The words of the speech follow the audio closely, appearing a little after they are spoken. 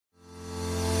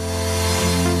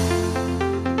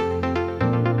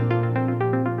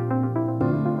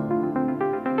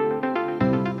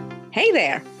Hey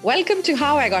there, welcome to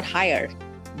How I Got Hired,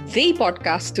 the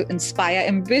podcast to inspire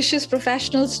ambitious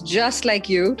professionals just like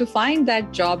you to find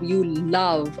that job you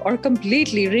love or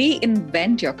completely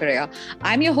reinvent your career.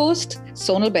 I'm your host,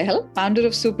 Sonal Behel, founder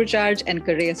of Supercharge and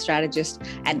career strategist.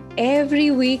 And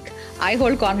every week, I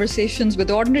hold conversations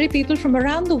with ordinary people from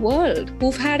around the world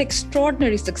who've had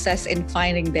extraordinary success in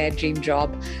finding their dream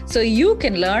job, so you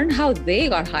can learn how they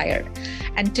got hired.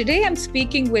 And today I'm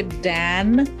speaking with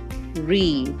Dan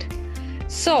Reed.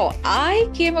 So I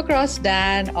came across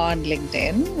Dan on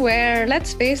LinkedIn, where,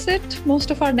 let's face it, most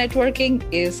of our networking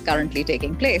is currently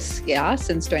taking place. Yeah,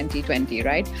 since 2020,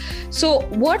 right? So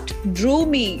what drew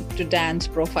me to Dan's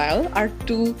profile are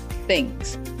two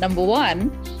things. Number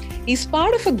one, he's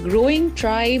part of a growing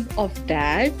tribe of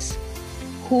dads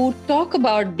who talk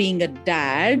about being a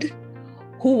dad,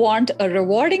 who want a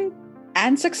rewarding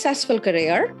and successful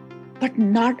career, but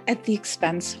not at the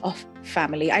expense of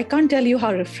family. I can't tell you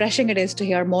how refreshing it is to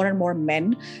hear more and more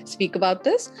men speak about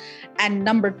this. And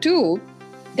number two,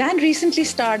 Dan recently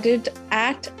started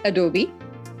at Adobe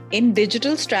in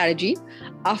digital strategy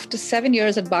after 7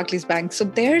 years at Barclays Bank. So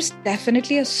there's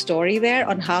definitely a story there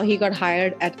on how he got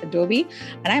hired at Adobe,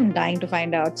 and I'm dying to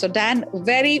find out. So Dan,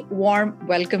 very warm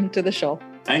welcome to the show.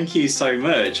 Thank you so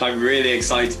much. I'm really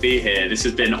excited to be here. This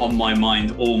has been on my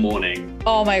mind all morning.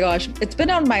 Oh my gosh, it's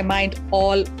been on my mind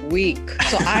all week.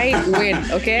 So I win,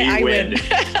 okay? You I win. win.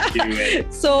 You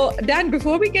win. So Dan,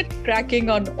 before we get cracking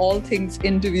on all things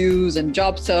interviews and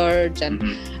job search and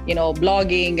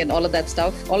blogging and all of that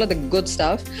stuff, all of the good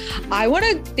stuff, I want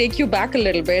to take you back a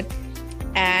little bit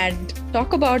and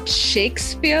talk about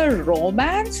Shakespeare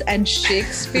romance and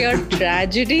Shakespeare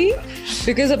tragedy,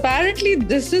 because apparently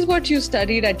this is what you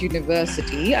studied at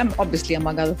university, obviously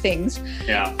among other things.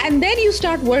 Yeah. And then you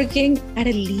start working at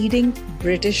a leading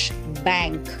British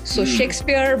bank. So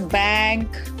Shakespeare bank,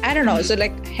 I don't know. So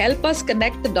help us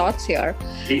connect the dots here.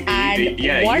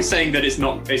 You're saying that it's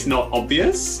not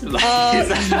obvious?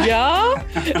 Yeah.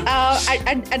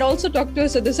 And also talk to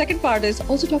us. So the second part is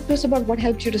also talk to us about what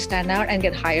helped you to stand out and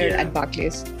get hired at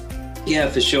Barclays. Yeah,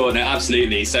 for sure. No,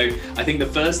 absolutely. So I think the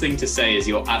first thing to say is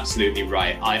you're absolutely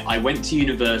right. I went to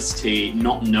university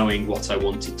not knowing what I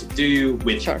wanted to do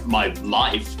with my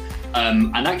life.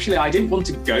 And actually, I didn't want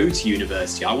to go to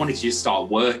university. I wanted to just start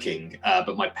working,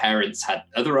 but my parents had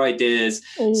other ideas.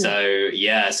 Ooh. So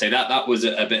that was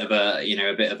a bit of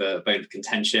a bone of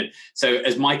contention. So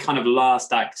as my kind of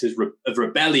last act of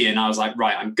rebellion, I was like,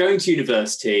 right, I'm going to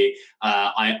university.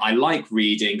 I like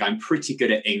reading. I'm pretty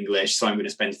good at English, so I'm going to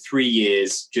spend 3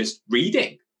 years just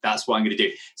reading. That's what I'm going to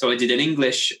do. So I did an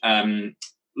English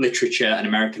literature and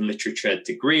American literature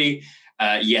degree.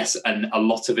 Yes, and a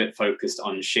lot of it focused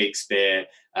on Shakespeare,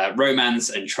 romance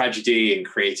and tragedy and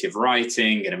creative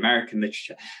writing and American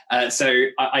literature. So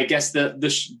I guess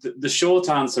the short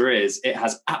answer is it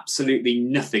has absolutely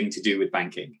nothing to do with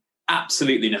banking.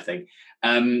 Absolutely nothing.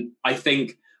 I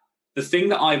think the thing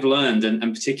that I've learned, and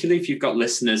particularly if you've got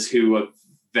listeners who are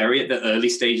very at the early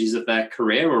stages of their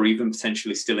career or even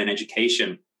potentially still in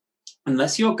education,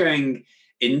 unless you're going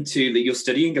into that you're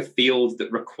studying a field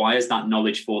that requires that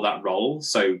knowledge for that role,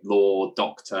 so law,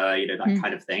 doctor, that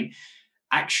kind of thing.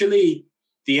 Actually,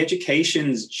 the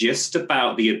education's just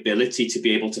about the ability to be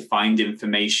able to find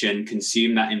information,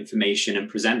 consume that information, and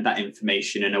present that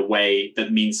information in a way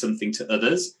that means something to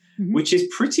others, which is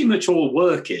pretty much all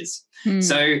work is.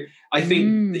 So I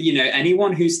think,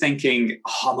 anyone who's thinking,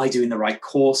 am I doing the right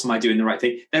course? Am I doing the right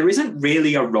thing? There isn't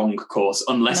really a wrong course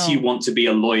unless you want to be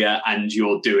a lawyer and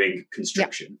you're doing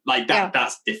construction.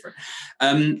 That's different.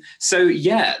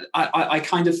 I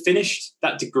kind of finished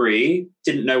that degree,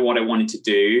 didn't know what I wanted to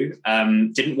do,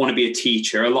 didn't want to be a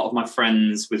teacher. A lot of my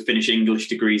friends would finish English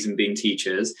degrees and being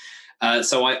teachers.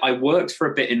 So I worked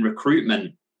for a bit in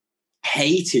recruitment.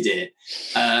 Hated it,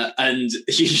 and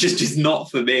it's just not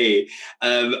for me.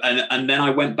 And then I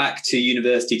went back to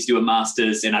university to do a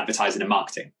master's in advertising and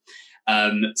marketing.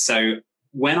 So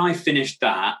when I finished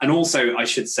that, and also I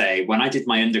should say, when I did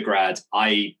my undergrad,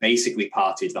 I basically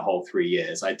partied the whole 3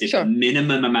 years. I did the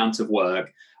minimum amount of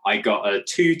work. I got a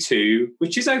 2-2,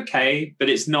 which is okay, but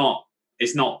it's not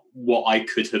what I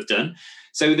could have done.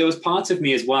 So there was part of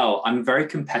me as well. I'm very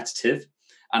competitive,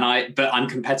 but I'm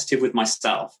competitive with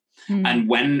myself. And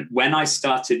when I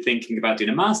started thinking about doing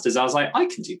a master's, I was like, I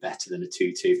can do better than a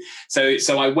 2-2.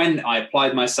 So I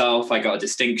applied myself, I got a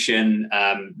distinction.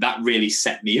 That really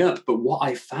set me up. But what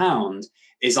I found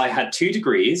is I had 2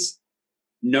 degrees,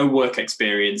 no work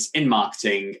experience in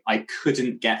marketing. I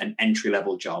couldn't get an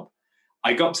entry-level job.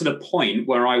 I got to the point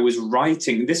where I was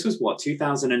writing, this was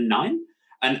 2009?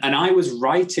 And I was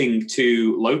writing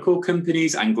to local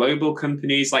companies and global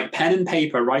companies, like pen and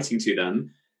paper, writing to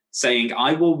them, saying,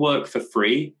 I will work for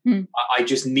free. I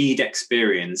just need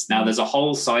experience. Now, there's a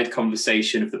whole side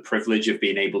conversation of the privilege of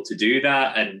being able to do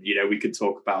that. And, we could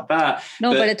talk about that.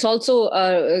 No, but it's also,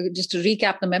 just to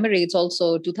recap the memory, it's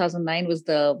also 2009 was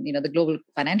the global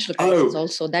financial crisis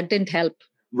also. That didn't help.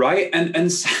 Right.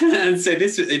 And so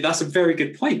that's a very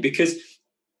good point, because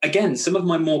again, some of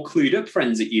my more clued up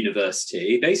friends at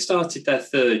university, they started their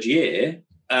third year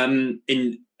and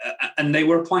they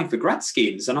were applying for grad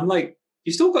schemes. And I'm like,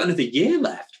 you've still got another year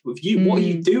left with you. What are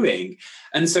you doing?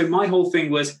 And so my whole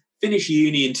thing was finish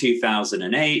uni in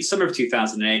 2008, summer of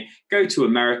 2008, go to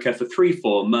America for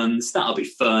 3-4 months. That'll be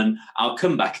fun. I'll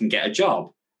come back and get a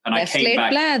job. And best I came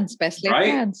back. Best laid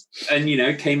plans. And,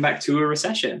 came back to a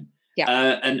recession.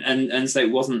 Yeah. And so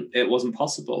it wasn't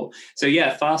possible. So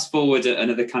yeah, fast forward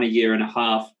another kind of year and a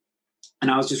half,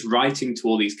 and I was just writing to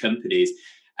all these companies,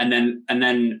 and then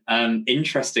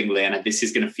interestingly, and this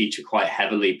is going to feature quite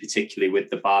heavily, particularly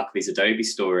with the Barclays Adobe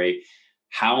story,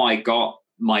 how I got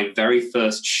my very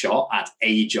first shot at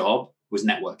a job was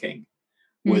networking,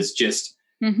 was just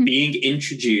being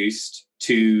introduced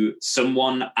to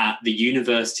someone at the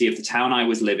university of the town I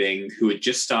was living who had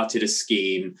just started a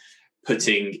scheme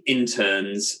putting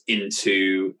interns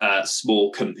into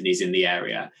small companies in the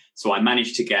area. So I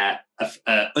managed to get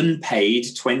an unpaid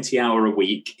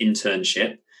 20-hour-a-week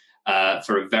internship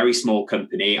for a very small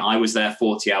company. I was there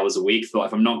 40 hours a week. Thought,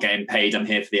 if I'm not getting paid, I'm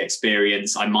here for the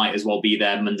experience. I might as well be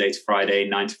there Monday to Friday,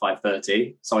 9 to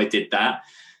 5:30. So I did that.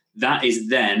 That is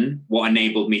then what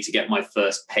enabled me to get my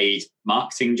first paid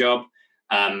marketing job.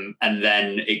 And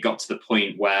then it got to the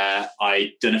point where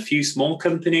I'd done a few small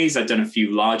companies, I'd done a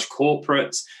few large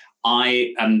corporates.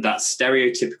 I am that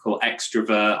stereotypical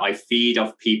extrovert. I feed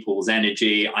off people's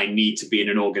energy. I need to be in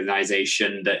an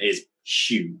organization that is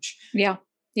huge. Yeah.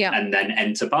 And then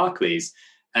enter Barclays.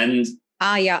 And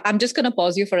I'm just going to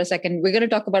pause you for a second. We're going to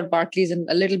talk about Barclays in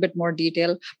a little bit more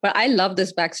detail, but I love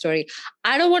this backstory.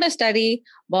 I don't want to study.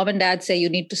 Mom and dad say you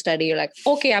need to study. You're like,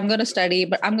 okay, I'm going to study,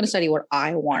 but I'm going to study what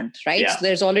I want, right? Yeah. So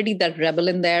there's already that rebel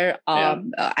in there.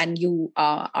 And you,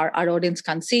 our audience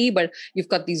can't see, but you've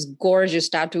got these gorgeous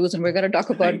tattoos, and we're going to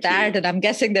talk about that. And I'm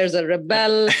guessing there's a a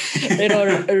rebellious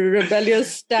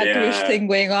tattooish thing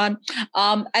going on.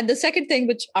 And the second thing,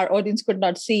 which our audience could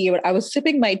not see, but I was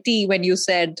sipping my tea when you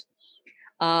said,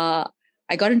 I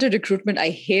got into recruitment.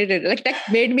 I hated it. Like, that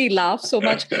made me laugh so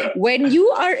much. When you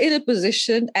are in a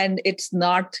position and it's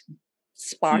not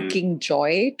sparking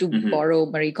joy, to borrow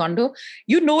Marie Kondo,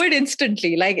 you know it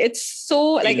instantly. Like, it's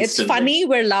so, like, it's funny.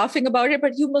 We're laughing about it,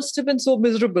 but you must have been so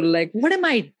miserable. Like, what am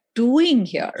I doing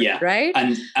here? Yeah. Right.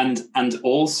 And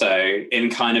also in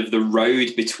kind of the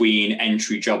road between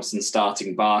entry jobs and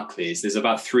starting Barclays, there's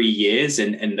about 3 years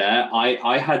in there.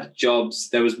 I had jobs.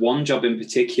 There was one job in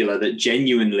particular that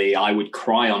genuinely I would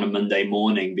cry on a Monday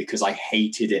morning because I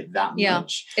hated it that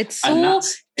much. It's so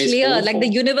clear. Like, the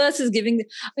universe is giving,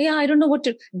 I don't know what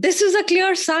to, this is a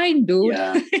clear sign, dude.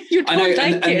 Yeah. You don't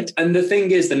like it. And the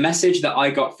thing is, the message that I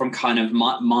got from kind of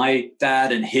my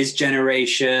dad and his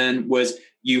generation was,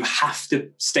 you have to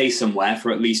stay somewhere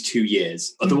for at least 2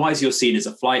 years. Otherwise, you're seen as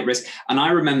a flight risk. And I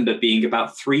remember being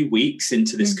about 3 weeks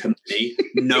into this company,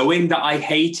 knowing that I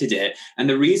hated it. And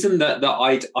the reason that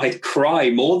I'd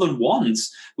cry more than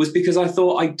once was because I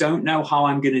thought, I don't know how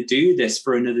I'm going to do this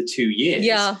for another 2 years.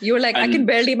 Yeah, you were like, I can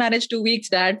barely manage 2 weeks,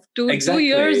 Dad. Exactly. 2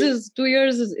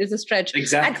 years is a stretch.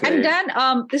 Exactly. And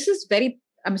Dan, this is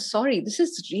I'm sorry, this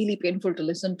is really painful to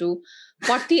listen to.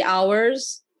 40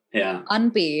 hours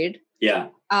unpaid. Yeah.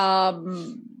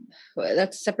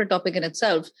 That's a separate topic in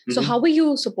itself. So how were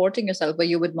you supporting yourself? Were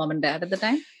you with mom and dad at the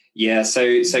time? Yeah.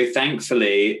 So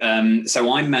thankfully,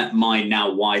 so I met my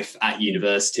now wife at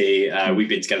university. We've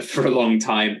been together for a long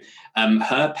time.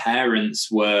 Her parents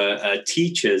were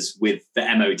teachers with the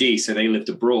MOD. So they lived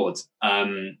abroad.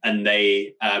 And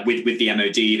they, with the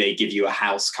MOD, they give you a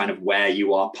house kind of where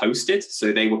you are posted.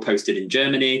 So they were posted in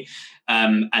Germany.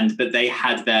 But they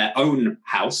had their own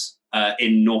house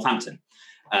in Northampton.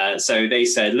 So they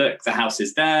said, look, the house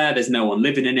is there. There's no one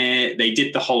living in it. They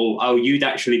did the whole, you'd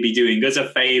actually be doing us a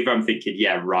favor. I'm thinking,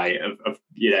 yeah, right. But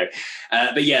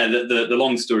yeah, the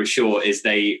long story short is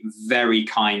they very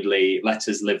kindly let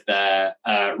us live there,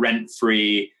 rent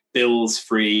free, bills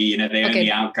free. The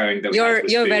only outgoing that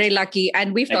you're very lucky.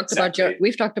 And we've talked about your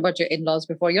in-laws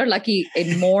before. You're lucky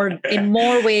in more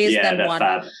ways than one.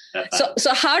 Fab.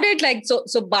 So how did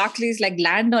so Barclays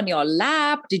land on your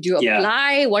lap? Did you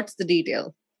apply? What's the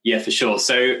detail? Yeah, for sure.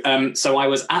 So I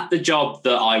was at the job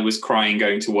that I was crying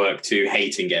going to work to,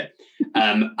 hating it.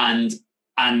 And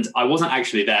And I wasn't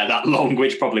actually there that long,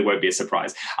 which probably won't be a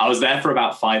surprise. I was there for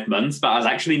about 5 months, but I was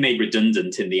actually made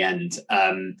redundant in the end.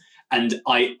 And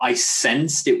I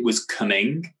sensed it was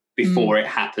coming before it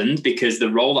happened, because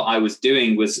the role that I was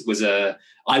doing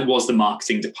I was the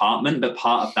marketing department, but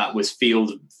part of that was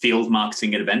field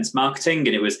marketing and events marketing.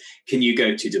 And it was, can you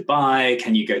go to Dubai?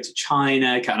 Can you go to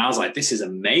China? And I was like, this is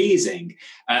amazing.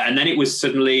 And then it was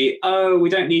suddenly, oh, we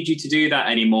don't need you to do that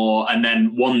anymore. And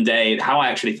then one day, how I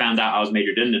actually found out I was made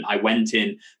redundant, I went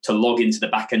in to log into the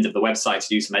back end of the website to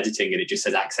do some editing, and it just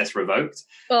says access revoked.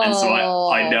 Oh, and so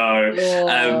I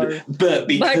know. But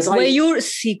were you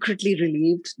secretly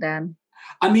relieved then?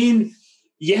 I mean,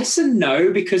 yes and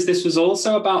no, because this was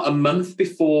also about a month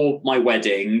before my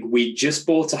wedding. We just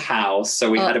bought a house,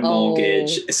 so we had a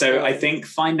mortgage. So I think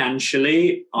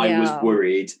financially I was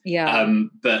worried. Yeah.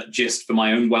 But just for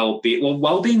my own well-being,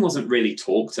 well-being wasn't really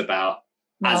talked about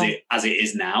as it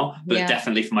is now, but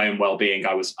definitely for my own well-being,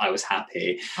 I was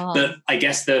happy. But I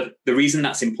guess the reason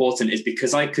that's important is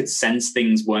because I could sense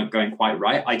things weren't going quite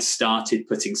right. I'd started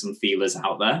putting some feelers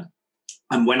out there.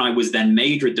 And when I was then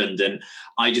made redundant,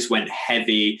 I just went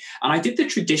heavy, and I did the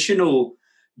traditional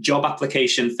job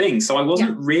application thing. So I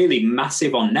wasn't really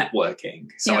massive on networking.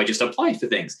 So I just applied for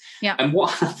things. Yeah. And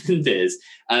what happened is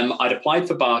I'd applied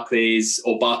for Barclays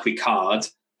or Barclaycard.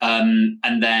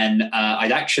 And then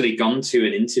I'd actually gone to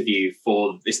an interview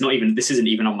for, this isn't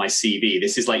even on my CV.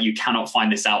 This is like, you cannot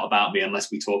find this out about me unless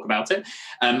we talk about it.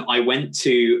 I went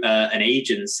to an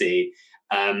agency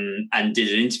and did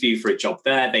an interview for a job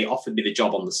there. They offered me the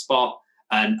job on the spot,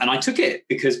 and I took it,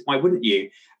 because why wouldn't you?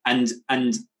 And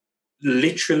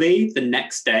literally the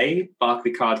next day,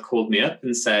 Barclaycard called me up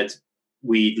and said,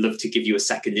 we'd love to give you a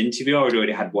second interview. I'd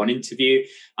already had one interview.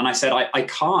 And I said, I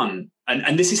can't.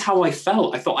 And this is how I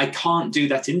felt. I thought, I can't do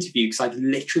that interview because I've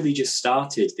literally just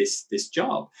started this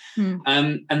job.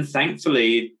 And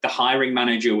thankfully, the hiring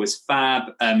manager was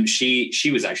fab.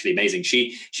 She was actually amazing.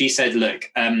 She said, look,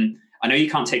 I know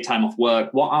you can't take time off work.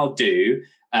 What I'll do,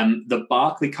 the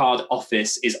Barclaycard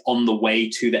office is on the way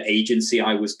to the agency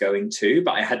I was going to,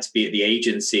 but I had to be at the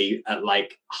agency at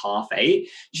like 8:30.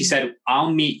 She said,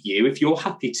 I'll meet you, if you're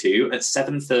happy to, at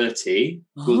 7:30.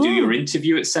 We'll do your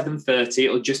interview at 7:30.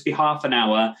 It'll just be half an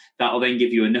hour. That'll then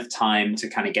give you enough time to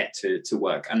kind of get to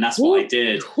work. And that's what I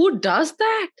did. Who does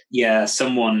that? Yeah,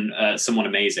 someone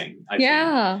amazing. I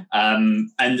think.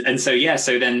 And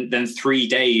so then 3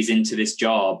 days into this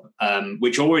job,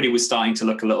 which already was starting to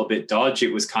look a little bit dodgy.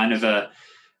 It was kind of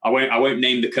I won't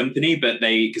name the company, but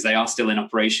because they are still in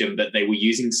operation, but they were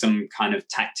using some kind of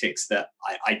tactics that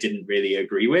I didn't really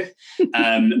agree with.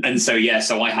 And so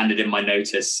I handed in my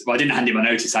notice. Well, I didn't hand in my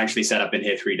notice. I actually said I've been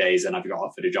here 3 days and I've got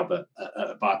offered a job at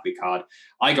Barclaycard.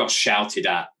 I got shouted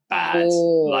at bad,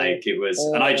 like it was,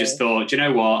 and I just thought, do you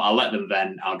know what? I'll let them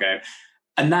vent. I'll go.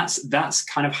 And that's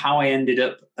kind of how I ended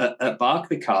up at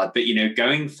Barclaycard. But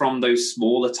going from those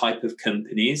smaller type of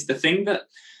companies, the thing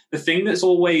that's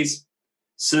always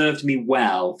served me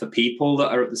well for people that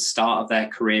are at the start of their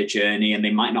career journey and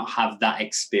they might not have that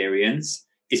experience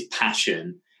is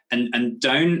passion, and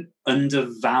don't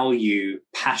undervalue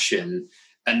passion.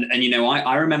 And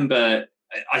I remember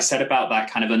I said about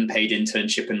that kind of unpaid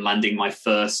internship and landing my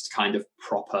first kind of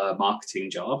proper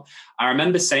marketing job. I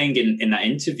remember saying in that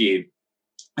interview,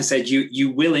 I said,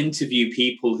 you will interview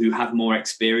people who have more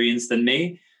experience than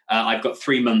me. I've got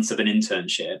 3 months of an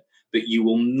internship, but you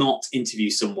will not interview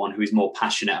someone who is more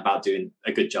passionate about doing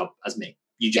a good job as me.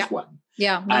 You just won't.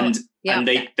 Yeah. No, and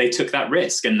they took that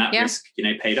risk, and that risk,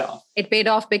 paid off. It paid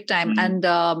off big time. And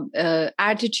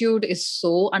attitude is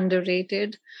so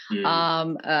underrated.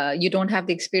 You don't have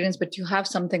the experience, but you have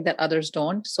something that others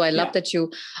don't. So I love that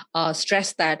you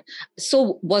stress that.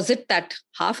 So was it that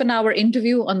half an hour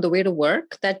interview on the way to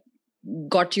work that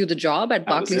got you the job at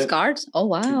Barclaycard? Oh,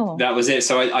 wow. That was it.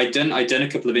 So I'd done a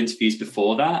couple of interviews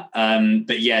before that.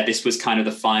 But this was kind of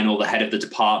the final, the head of the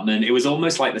department. It was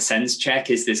almost like the sense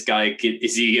check. Is this guy,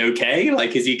 is he okay?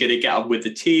 Like, is he going to get on with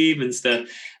the team and stuff?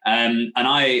 And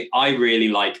I really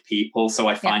like people. So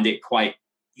I find it quite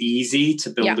easy to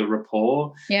build a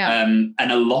rapport. And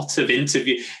a lot of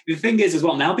interview. The thing is as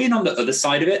well, now being on the other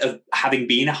side of it, of having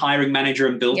been a hiring manager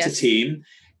and built a team,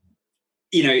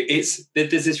 there's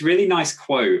this really nice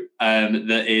quote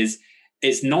that is,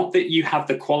 it's not that you have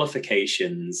the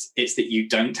qualifications, it's that you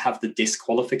don't have the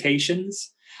disqualifications.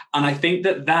 And I think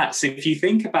that's, if you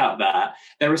think about that,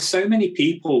 there are so many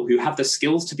people who have the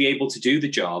skills to be able to do the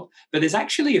job, but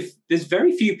there's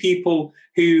very few people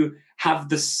who have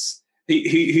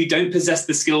who don't possess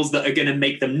the skills that are going to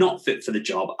make them not fit for the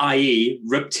job, i.e.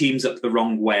 rub teams up the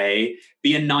wrong way,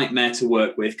 be a nightmare to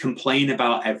work with, complain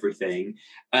about everything.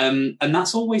 And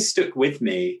that's always stuck with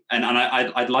me. And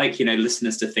I'd like,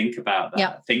 listeners to think about that.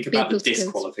 Yeah. Think about the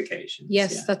disqualifications.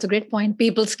 Yes, that's a great point.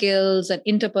 People skills and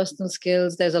interpersonal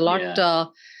skills. There's a lot,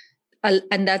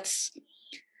 and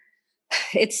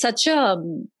it's such a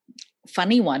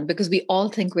funny one because we all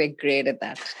think we're great at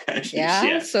that.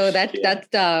 So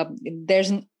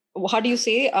there's, how do you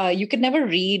say, you can never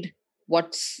read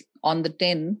what's on the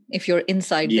tin if you're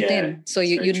inside the tin. So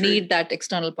you need that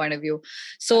external point of view.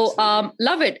 So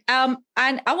love it. And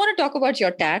I want to talk about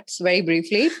your tats very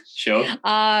briefly. Sure.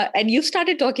 And you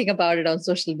started talking about it on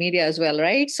social media as well,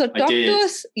 right? So talk to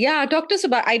us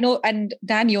about, I know, and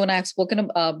Dan, you and I have spoken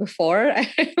before.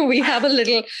 we have a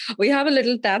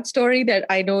little tat story that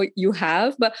I know you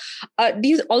have, but do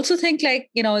you also think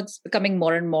it's becoming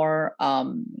more and more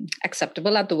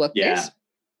acceptable at the workplace?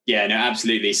 Yeah, no,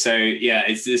 absolutely. So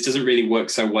this doesn't really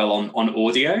work so well on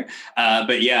audio,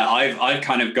 but I've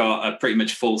kind of got a pretty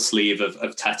much full sleeve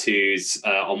of tattoos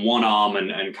on one arm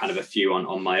and kind of a few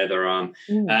on my other arm,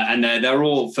 and they're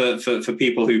all for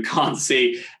people who can't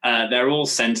see. They're all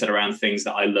centered around things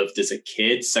that I loved as a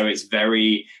kid. So it's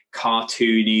very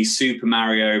cartoony, Super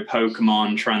Mario,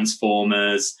 Pokemon,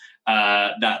 Transformers.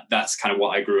 That's kind of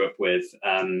what I grew up with,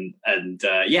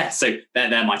 so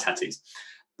they're my tattoos,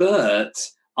 but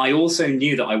I also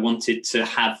knew that I wanted to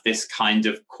have this kind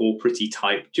of corporate-y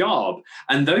type job.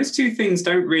 And those two things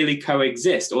don't really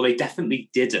coexist, or they definitely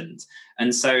didn't.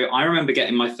 And so I remember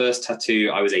getting my first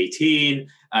tattoo. I was 18.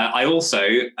 I also,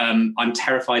 I'm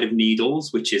terrified of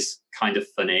needles, which is kind of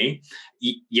funny.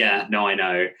 I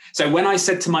know. So when I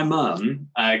said to my mum,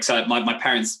 because my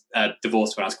parents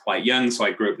divorced when I was quite young, so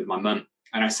I grew up with my mum.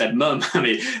 And I said, Mum,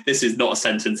 this is not a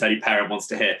sentence any parent wants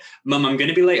to hear. Mum, I'm going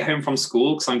to be late home from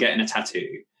school because I'm getting a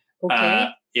tattoo. Okay.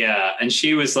 And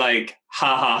she was like,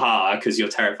 ha, ha, ha, because you're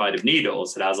terrified of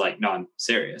needles. And I was like, no, I'm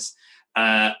serious.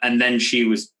 And then she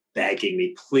was begging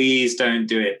me, please don't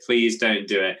do it. Please don't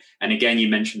do it. And again, you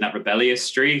mentioned that rebellious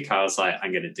streak. I was like,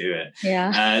 I'm going to do it.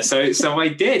 Yeah. So I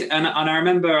did. And I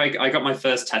remember I got my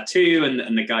first tattoo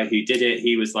and the guy who did it,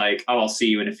 he was like, oh, I'll see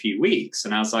you in a few weeks.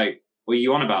 And I was like, what are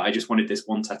you on about? I just wanted this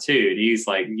one tattoo. And he's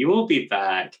like, you will be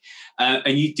back.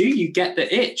 And you get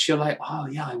the itch. You're like, oh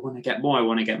yeah, I want to get more.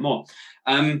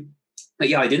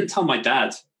 But I didn't tell my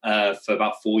dad for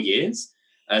about 4 years.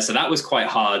 So that was quite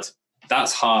hard.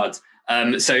 That's hard.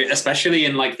 So especially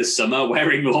in like the summer,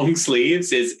 wearing long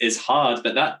sleeves is hard,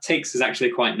 but that takes us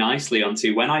actually quite nicely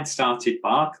onto when I'd started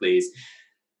Barclays.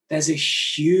 There's a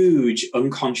huge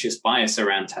unconscious bias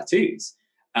around tattoos.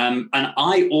 And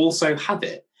I also have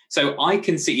it. So I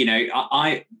can see,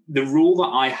 the rule that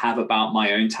I have about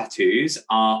my own tattoos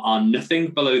are nothing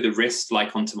below the wrist,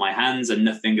 like onto my hands, and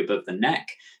nothing above the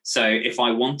neck. So if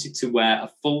I wanted to wear a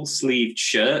full sleeved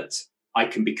shirt, I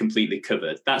can be completely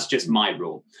covered. That's just my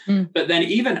rule. But then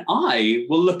even I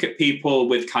will look at people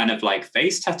with kind of like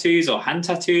face tattoos or hand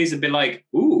tattoos and be like,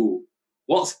 ooh,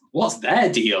 what's their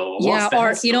deal?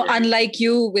 Unlike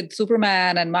you with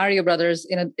Superman and Mario Brothers,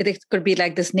 it could be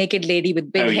like this naked lady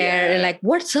with big hair. And like,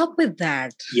 what's up with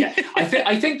that? Yeah, I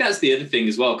think that's the other thing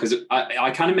as well, because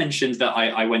I kind of mentioned that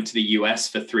I went to the US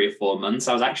for 3 or 4 months.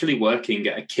 I was actually working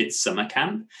at a kids' summer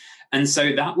camp. And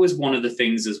so that was one of the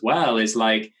things as well, is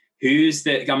like,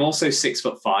 I'm also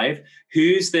 6'5".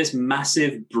 Who's this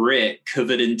massive Brit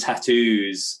covered in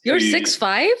tattoos? You're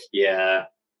 6'5"? Yeah.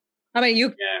 I mean,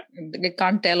 you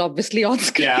can't tell obviously on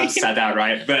screen. Yeah, I've said that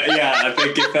right. But I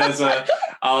think if there's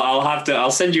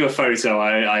I'll send you a photo,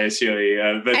 I assure you.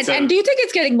 And do you think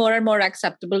it's getting more and more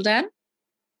acceptable, Dan?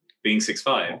 Being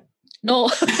 6'5"? No,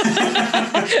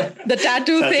 the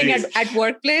tattoo thing at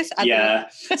workplace.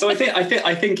 So I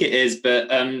think it is, but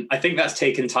I think that's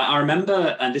taken time. I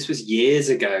remember, and this was years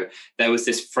ago, there was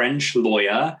this French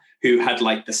lawyer who had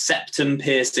like the septum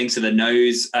piercing, so the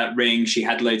nose ring. She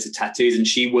had loads of tattoos, and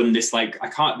she won this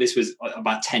this was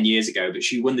about 10 years ago, but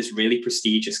she won this really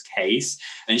prestigious case,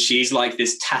 and she's like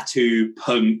this tattoo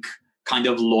punk kind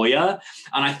of lawyer.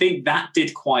 And I think that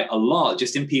did quite a lot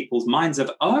just in people's minds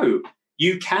of, oh,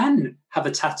 you can have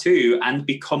a tattoo and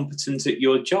be competent at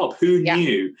your job. Who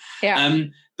knew? Yeah.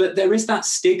 But there is that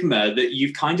stigma that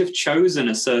you've kind of chosen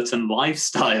a certain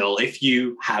lifestyle if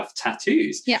you have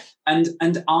tattoos. Yeah.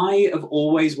 And I have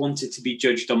always wanted to be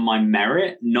judged on my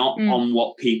merit, not on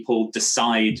what people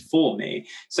decide for me.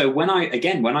 So when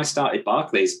I started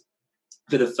Barclays,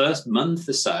 for the first month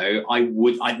or so,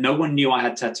 no one knew I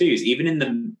had tattoos. Even in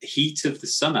the heat of the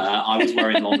summer, I was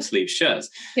wearing long sleeve shirts.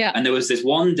 Yeah. And there was this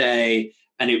one day,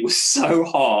 and it was so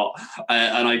hot.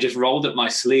 And I just rolled up my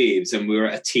sleeves, and we were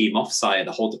at a team offsite.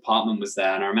 The whole department was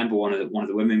there. And I remember one of the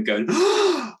women going,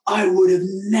 oh, I would have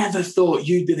never thought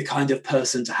you'd be the kind of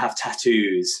person to have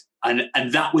tattoos. And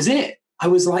that was it. I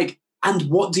was like, and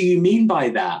what do you mean by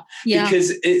that? Yeah.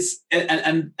 Because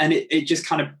it just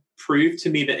kind of proved to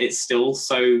me that it's still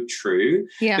so true.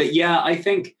 Yeah. But yeah, I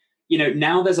think,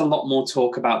 now there's a lot more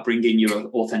talk about bringing your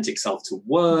authentic self to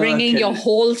work. Bringing your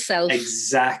whole self.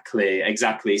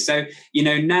 Exactly. So,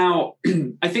 now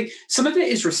I think some of it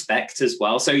is respect as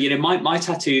well. So, my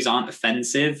tattoos aren't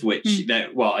offensive, which,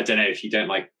 I don't know if you don't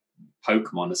like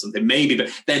Pokemon or something, maybe, but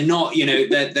they're not,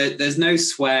 there's no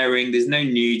swearing, there's no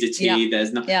nudity,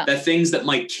 there's no, they're things that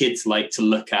my kids like to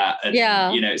look at.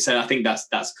 And, so I think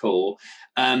that's cool.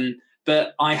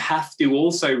 But I have to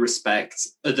also respect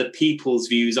other people's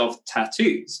views of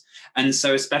tattoos. And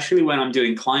so especially when I'm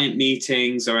doing client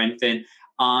meetings or anything,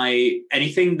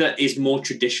 anything that is more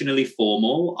traditionally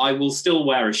formal, I will still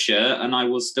wear a shirt, and I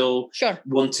will still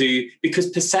want to, because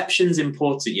perception's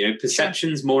important,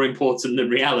 perception's more important than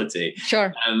reality.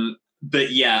 Sure.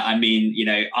 But yeah, I mean,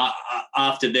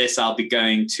 after this, I'll be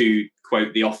going to,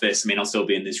 quote, the office. I mean, I'll still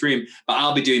be in this room, but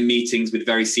I'll be doing meetings with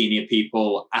very senior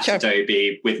people at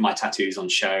Adobe with my tattoos on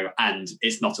show, and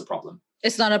it's not a problem.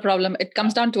 It's not a problem. It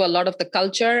comes down to a lot of the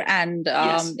culture. And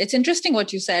It's interesting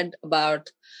what you said about,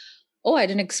 I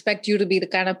didn't expect you to be the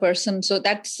kind of person. So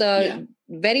that's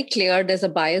very clear. There's a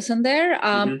bias in there.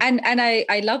 And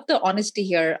I love the honesty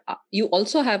here. You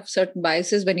also have certain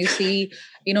biases when you see,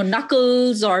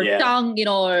 knuckles or tongue,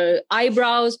 or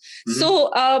eyebrows. So,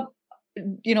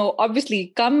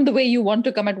 obviously come the way you want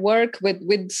to come at work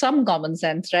with some common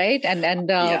sense, right?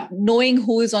 And knowing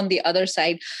who is on the other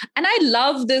side. And I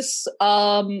love this.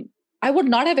 I would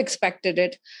not have expected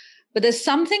it, but there's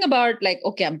something about like,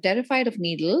 okay, I'm terrified of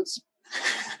needles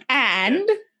and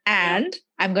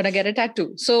I'm going to get a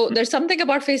tattoo. So there's something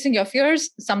about facing your fears.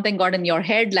 Something got in your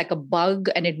head like a bug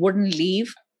and it wouldn't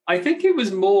leave. I think it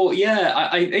was more,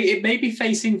 it may be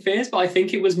facing fears, but I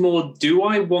think it was more, do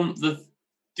I want the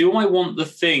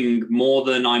thing more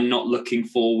than I'm not looking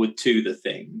forward to the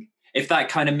thing? If that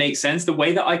kind of makes sense. The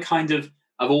way that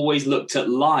I've always looked at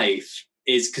life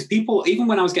is because people, even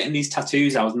when I was getting these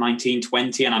tattoos, I was 19,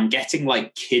 20, and I'm getting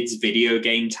like kids' video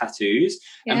game tattoos.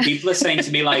 Yeah. And people are saying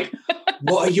to me like,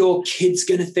 what are your kids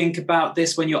going to think about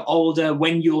this when you're older?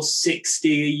 When you're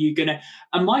 60, are you going to...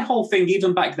 And my whole thing,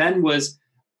 even back then, was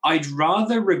I'd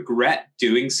rather regret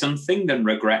doing something than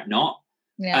regret not.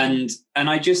 Yeah. And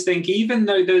I just think, even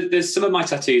though there's some of my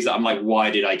tattoos that I'm like,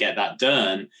 why did I get that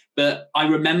done? But I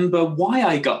remember why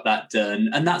I got that done,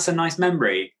 and that's a nice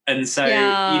memory. And so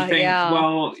you think,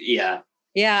 well, yeah.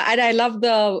 Yeah, and I love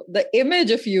the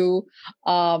image of you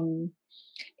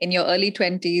in your early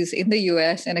 20s in the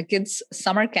US in a kids'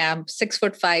 summer camp,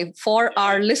 6'5". For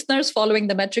our listeners following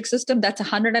the metric system, that's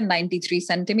 193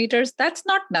 centimeters. That's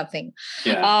not nothing.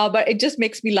 Yeah. But it just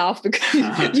makes me laugh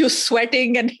because you're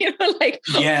sweating and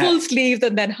full sleeves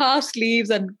and then half sleeves,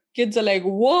 and kids are like,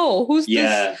 whoa, who's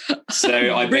this?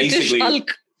 So I basically Hulk?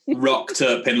 Rocked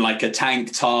up in like a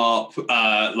tank top,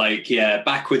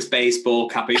 backwards baseball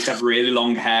cap. I used to have really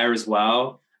long hair as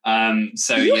well. Do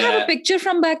you have a picture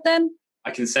from back then? I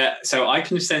can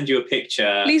send you a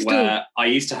picture. Please where do. I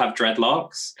used to have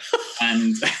dreadlocks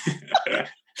and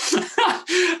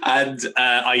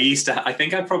I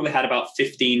think I probably had about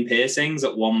 15 piercings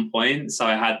at one point. So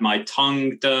I had my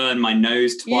tongue done, my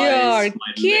nose twice. You're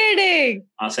kidding. Lip.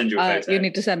 I'll send you a photo. You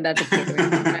need to send that to me.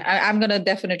 I'm going to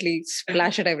definitely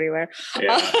splash it everywhere.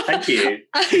 Yeah, thank you.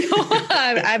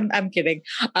 I'm kidding.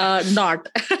 Not.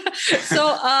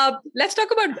 So let's talk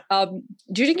about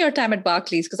during your time at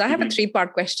Barclays, because I have a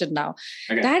 3-part question now.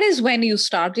 Okay. That is when you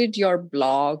started your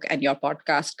blog and your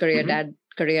podcast,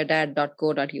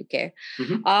 careerdad.co.uk.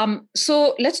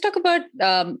 So let's talk about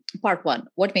part 1.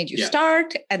 What made you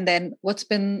start? And then what's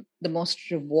been the most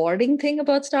rewarding thing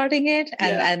about starting it?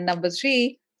 And number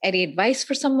 3, any advice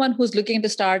for someone who's looking to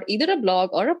start either a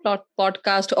blog or a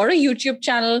podcast or a YouTube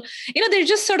channel? They're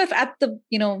just sort of at the,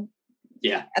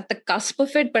 at the cusp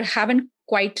of it, but haven't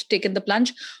quite taken the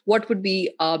plunge. What would be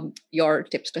your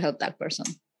tips to help that person?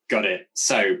 Got it.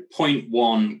 So point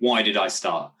 1, why did I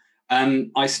start?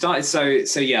 I started,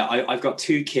 I've got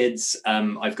 2 kids.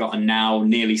 I've got a now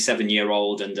nearly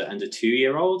 7-year-old and a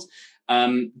 2-year-old.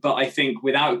 But I think,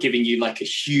 without giving you like a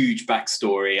huge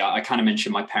backstory, I kind of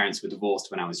mentioned my parents were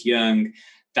divorced when I was young.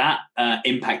 That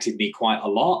impacted me quite a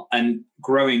lot. And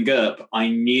growing up,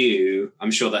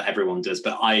 I'm sure that everyone does,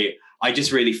 but I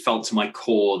just really felt to my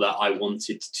core that I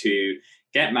wanted to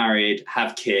get married,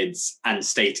 have kids, and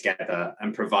stay together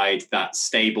and provide that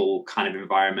stable kind of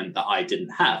environment that I didn't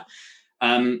have.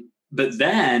 But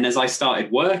then as I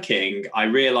started working, I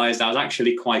realized I was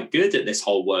actually quite good at this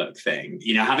whole work thing,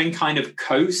 having kind of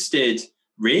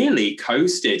really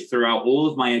coasted throughout all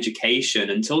of my education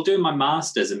until doing my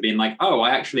master's and being like, oh, I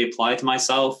actually applied to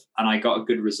myself and I got a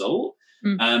good result.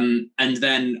 And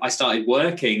then I started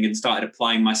working and started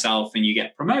applying myself, and you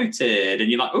get promoted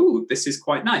and you're like, oh, this is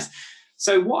quite nice.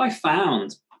 So what I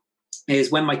found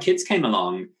is when my kids came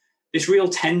along, this real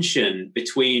tension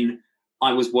between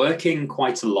I was working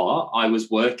quite a lot. I was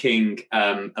working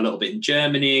a little bit in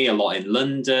Germany, a lot in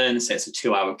London. So it's a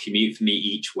 2-hour commute for me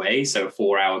each way. So a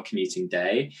 4-hour commuting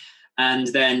day. And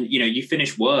then, you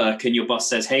finish work and your boss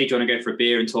says, hey, do you want to go for a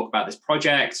beer and talk about this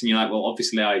project? And you're like, well,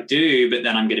 obviously I do, but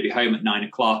then I'm going to be home at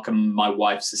 9:00 and my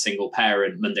wife's a single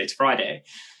parent Monday to Friday.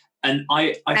 And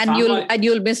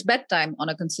you'll miss bedtime on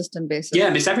a consistent basis.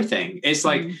 Yeah, miss everything. It's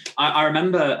like, I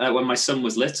remember when my son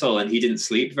was little and he didn't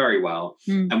sleep very well.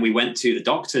 And we went to the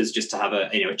doctors just to have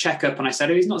a checkup. And I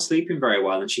said, oh, he's not sleeping very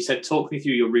well. And she said, talk me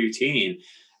through your routine.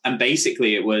 And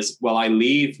basically it was, well, I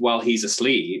leave while he's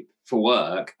asleep for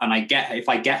work. And if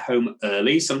I get home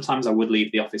early, sometimes I would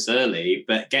leave the office early,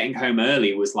 but getting home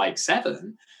early was like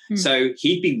 7. So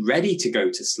he'd be ready to go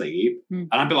to sleep. And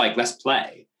I'd be like, let's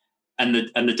play. And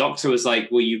the doctor was like,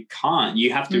 well, you can't.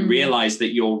 You have to realize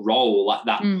that your role at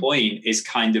that point is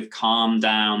kind of calm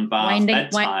down, bath,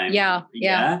 bedtime. Yeah.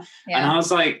 And I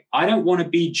was like, I don't want to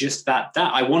be just that.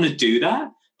 I want to do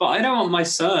that, but I don't want my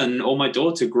son or my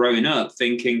daughter growing up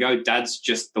thinking, oh, dad's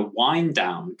just the wind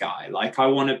down guy. Like I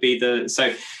want to be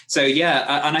so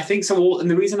yeah. And I think so. And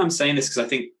the reason I'm saying this, because I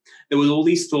think there was all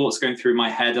these thoughts going through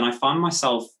my head, and I found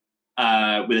myself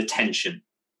with a tension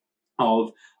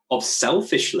of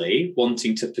selfishly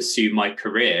wanting to pursue my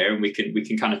career, and we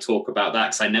can kind of talk about that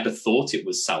because I never thought it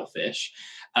was selfish,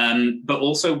 but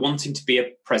also wanting to be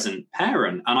a present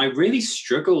parent. And I really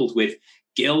struggled with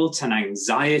guilt and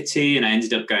anxiety, and I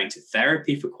ended up going to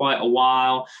therapy for quite a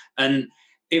while. And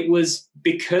it was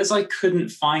because I couldn't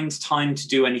find time to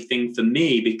do anything for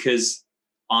me, because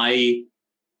I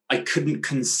couldn't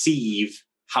conceive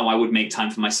how I would make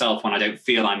time for myself when I don't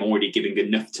feel I'm already giving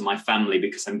enough to my family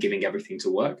because I'm giving everything to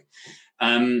work.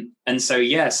 And so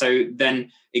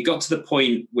then it got to the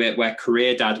point where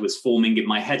Career Dad was forming in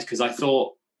my head, because I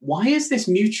thought, why is this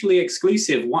mutually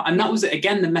exclusive? And that was,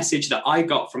 again, the message that I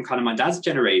got from kind of my dad's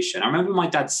generation. I remember my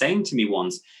dad saying to me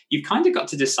once, you've kind of got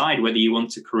to decide whether you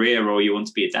want a career or you want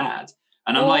to be a dad.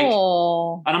 And I'm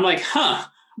like, huh.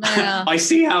 Yeah. I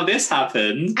see how this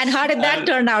happened. And how did that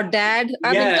turn out, Dad?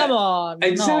 I mean, come on.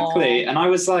 Exactly. No. And I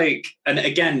was like, and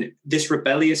again, this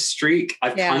rebellious streak,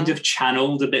 I've kind of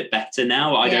channeled a bit better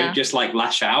now. I don't just like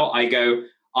lash out. I go,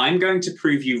 I'm going to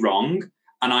prove you wrong.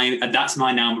 And that's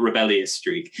my now rebellious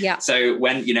streak. Yeah. So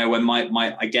when my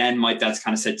dad's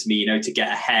kind of said to me, to get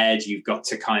ahead, you've got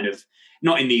to kind of,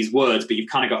 not in these words, but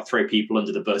you've kind of got to throw people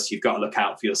under the bus. You've got to look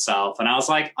out for yourself. And I was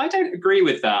like, I don't agree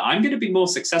with that. I'm going to be more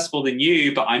successful than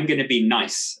you, but I'm going to be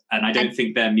nice. And I don't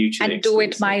think they're mutually exclusive.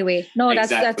 And do it my way. No,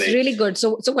 exactly. That's really good.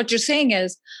 So what you're saying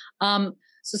is,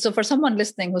 so for someone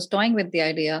listening who's toying with the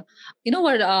idea, you know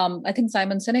what, I think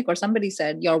Simon Sinek or somebody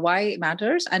said, your why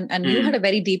matters. And you had a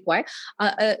very deep why.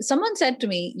 Someone said to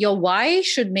me, your why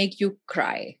should make you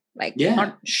cry. Like,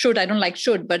 not should, I don't like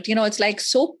should, but it's like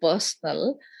so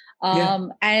personal.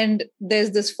 And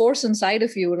there's this force inside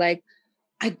of you, like,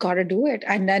 I gotta do it.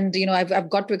 And then, I've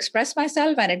got to express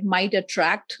myself, and it might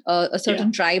attract a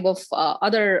certain tribe of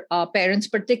other parents,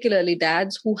 particularly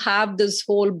dads, who have this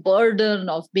whole burden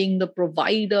of being the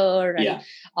provider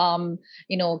and,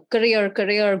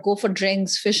 career, go for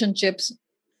drinks, fish and chips.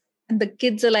 And the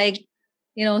kids are like,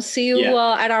 see you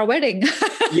at our wedding.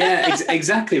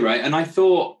 Exactly right. And I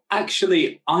thought,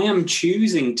 actually, I am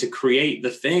choosing to create the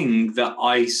thing that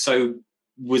I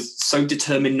was so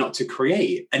determined not to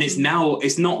create. And it's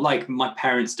not like my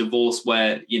parents' divorce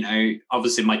where,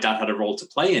 obviously my dad had a role to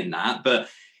play in that, but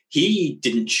he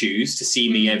didn't choose to see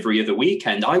me every other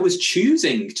weekend. I was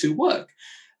choosing to work.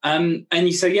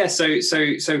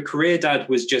 So Career Dad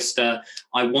was just,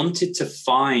 I wanted to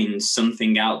find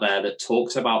something out there that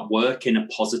talks about work in a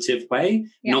positive way,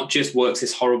 not just work's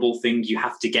this horrible thing you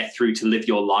have to get through to live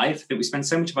your life. That we spend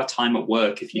so much of our time at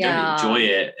work. If you don't enjoy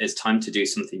it, it's time to do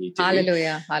something you do.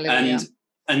 Hallelujah.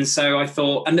 And so I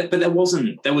thought, but there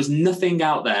was nothing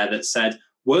out there that said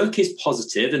work is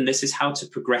positive and this is how to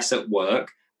progress at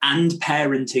work, and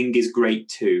parenting is great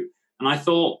too. And I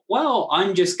thought, well,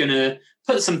 I'm just going to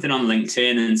put something on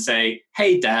LinkedIn and say,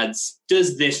 hey, dads,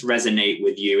 does this resonate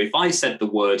with you? If I said the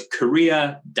word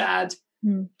career dad,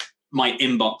 my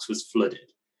inbox was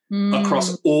flooded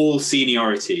across all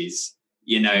seniorities.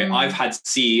 I've had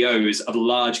CEOs of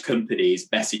large companies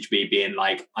message me being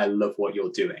like, I love what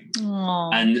you're doing.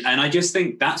 And I just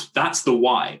think that's the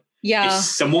why. Yeah. If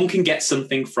someone can get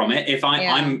something from it,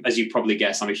 I'm, as you probably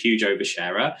guess, I'm a huge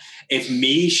oversharer. If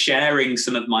me sharing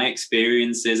some of my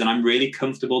experiences, and I'm really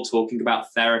comfortable talking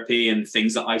about therapy and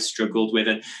things that I've struggled with,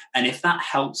 and if that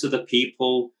helps other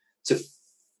people to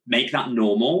make that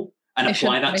normal, and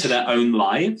apply that to their own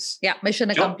lives. Yeah, mission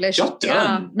accomplished. Job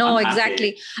done. Yeah, no,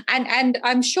 exactly. And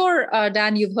I'm sure,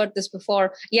 Dan, you've heard this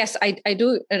before. Yes, I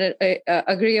do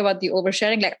agree about the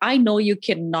oversharing. Like, I know you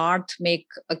cannot make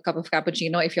a cup of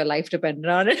cappuccino if your life depended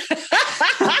on it.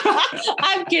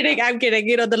 I'm kidding.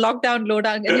 The lockdown,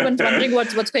 lowdown. Anyone's wondering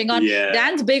what's going on? Yeah.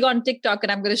 Dan's big on TikTok,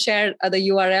 and I'm going to share the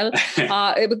URL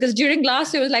because during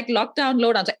last, it was like lockdown,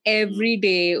 lowdown. So every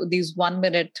day, these 1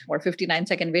 minute or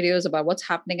 59-second videos about what's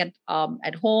happening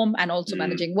at home, and also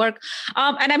managing work.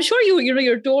 And I'm sure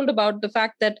you're told about the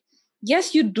fact that,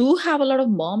 yes, you do have a lot of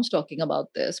moms talking about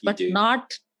this, but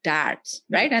not dads,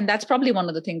 right? And that's probably one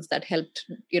of the things that helped,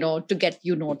 to get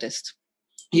you noticed.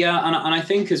 Yeah, and I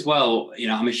think as well,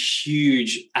 I'm a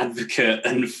huge advocate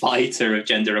and fighter of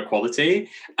gender equality.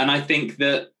 And I think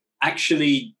that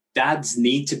actually dads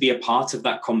need to be a part of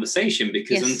that conversation,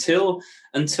 because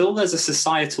until there's a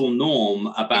societal norm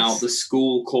about the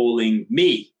school calling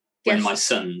me when my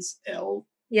son's ill,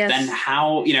 then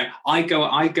how, I go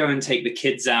and take the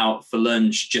kids out for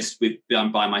lunch just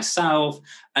by myself,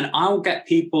 and I'll get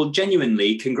people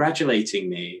genuinely congratulating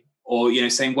me or,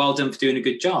 saying, well done for doing a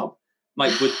good job.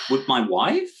 Like, would my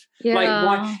wife? Yeah. Like,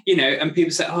 why, and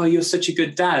people say, oh, you're such a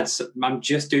good dad. So I'm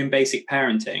just doing basic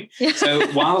parenting.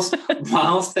 So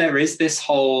whilst there is this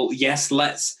whole, yes,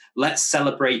 let's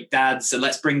celebrate dads,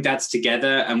 let's bring dads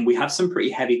together. And we have some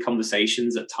pretty heavy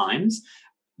conversations at times.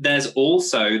 There's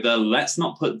also let's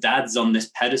not put dads on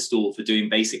this pedestal for doing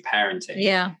basic parenting.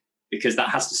 Yeah. Because that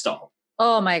has to stop.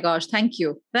 Oh my gosh. Thank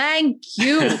you. Thank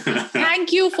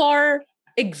you for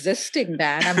existing,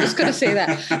 Dan. I'm just going to say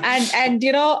that. And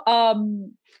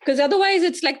because otherwise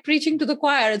it's like preaching to the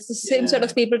choir. It's the same set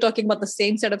of people talking about the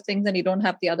same set of things, and you don't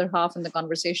have the other half in the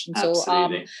conversation.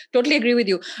 Absolutely. So totally agree with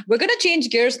you. We're going to change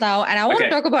gears now, and I want to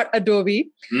talk about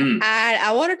Adobe, and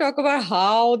I want to talk about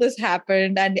how this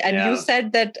happened. And you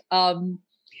said that some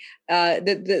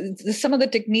of the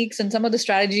techniques and some of the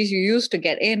strategies you used to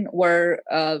get in were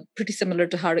pretty similar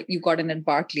to how you got in at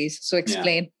Barclays. So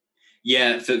explain.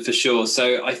 Yeah, for sure.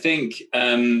 So I think,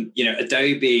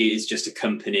 Adobe is just a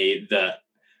company that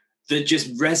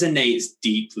just resonates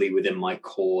deeply within my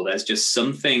core. There's just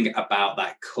something about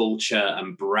that culture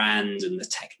and brand and the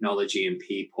technology and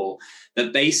people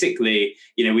that basically,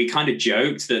 we kind of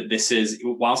joked that this is,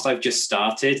 whilst I've just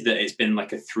started, that it's been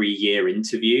like a 3-year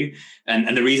interview.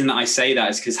 And the reason that I say that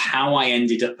is because how I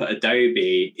ended up at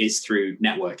Adobe is through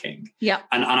networking. Yeah.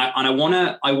 And I want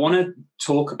to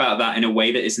talk about that in a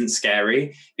way that isn't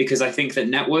scary, because I think that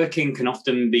networking can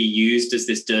often be used as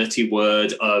this dirty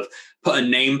word of put a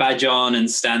name badge on and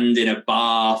stand in a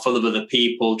bar full of other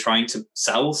people trying to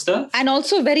sell stuff. And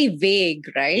also very vague,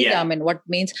 right? Yeah. I mean, what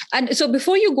means. And so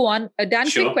before you go on, Dan,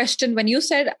 quick question. When you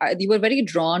said you were very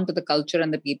drawn to the culture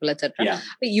and the people, etc.,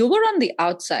 you were on the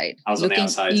outside. I was on the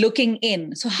outside. Looking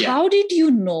in. So how did you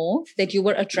know that you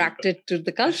were attracted to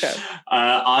the culture?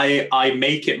 I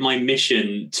make it my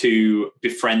mission to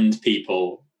befriend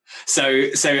people. So,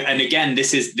 and again,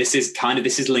 this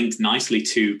is linked nicely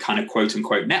to kind of quote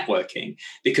unquote networking,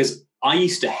 because I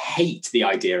used to hate the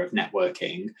idea of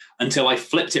networking until I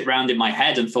flipped it around in my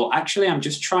head and thought, actually, I'm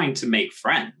just trying to make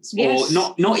friends, or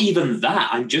not even that.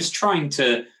 I'm just trying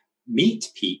to meet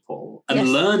people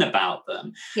and learn about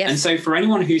them. Yes. And so for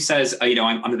anyone who says,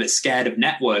 I'm a bit scared of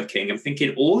networking, I'm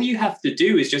thinking all you have to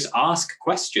do is just ask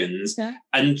questions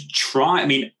and try. I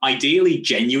mean, ideally,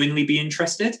 genuinely be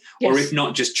interested, or if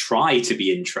not, just try to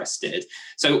be interested.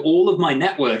 So all of my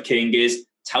networking is,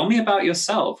 tell me about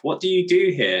yourself. What do you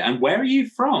do here? And where are you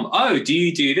from? Oh, do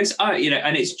you do this? Oh,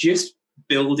 and it's just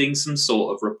building some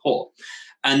sort of rapport.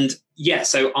 And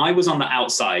so I was on the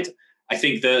outside. I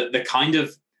think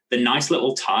the nice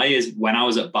little tie is when I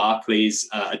was at Barclays,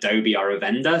 Adobe are a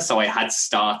vendor. So I had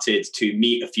started to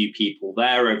meet a few people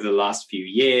there over the last few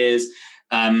years.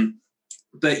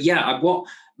 But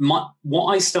what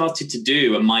I started to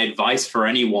do, and my advice for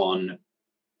anyone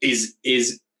is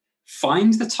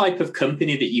find the type of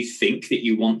company that you think that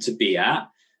you want to be at.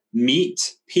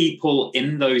 Meet people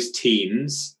in those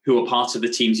teams who are part of the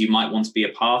teams you might want to be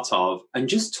a part of, and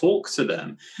just talk to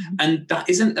them. Mm-hmm. And that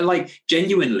isn't like,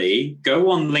 genuinely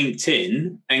go on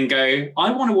LinkedIn and go,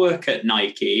 I want to work at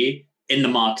Nike. in the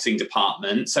marketing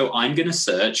department. So I'm going to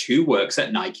search who works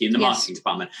at Nike in the marketing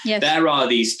department. Yes. There are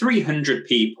these 300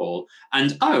 people.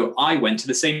 And, I went to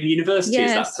the same university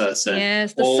as that person.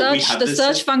 Yes, the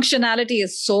search functionality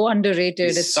is so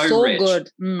underrated. It's so rich good.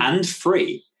 and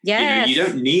free. Yes. You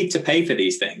don't need to pay for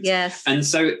these things. Yes. And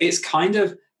so it's kind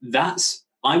of,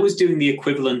 I was doing the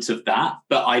equivalent of that,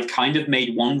 but I'd kind of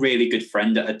made one really good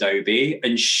friend at Adobe.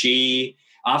 And she,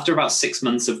 after about 6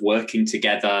 months of working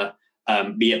together,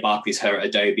 me at Barclays, her at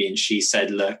Adobe, and she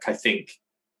said, look, I think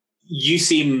you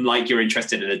seem like you're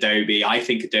interested in Adobe. I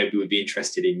think Adobe would be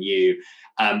interested in you.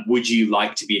 Would you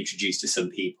like to be introduced to some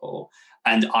people?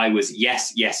 And I was,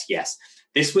 yes.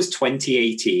 This was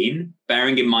 2018,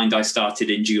 bearing in mind I started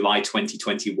in July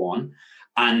 2021,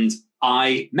 and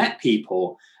I met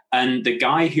people. And the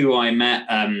guy who I met,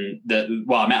 I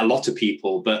met a lot of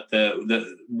people, but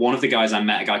the one of the guys I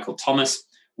met, a guy called Thomas,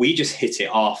 we just hit it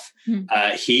off.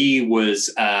 He was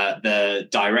the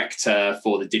director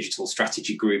for the digital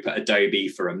strategy group at Adobe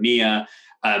for EMEA.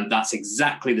 That's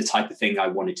exactly the type of thing I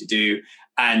wanted to do.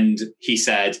 And he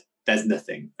said, there's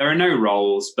nothing. There are no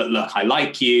roles, but look, I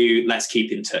like you. Let's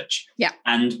keep in touch. Yeah.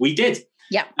 And we did.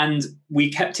 Yeah. And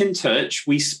we kept in touch.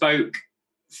 We spoke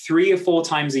 3 or 4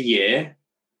 times a year,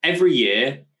 every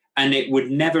year. And it would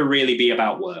never really be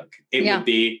about work. It would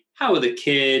be, how are the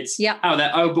kids? Yeah. How are they?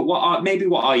 Oh, but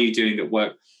what are you doing at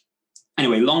work?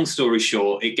 Anyway, long story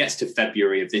short, it gets to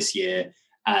February of this year.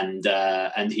 And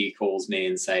he calls me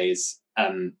and says,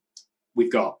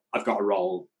 I've got a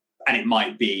role. And it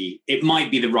might be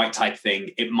the right type of thing.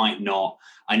 It might not.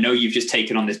 I know you've just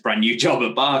taken on this brand new job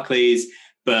at Barclays,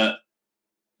 but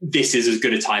this is as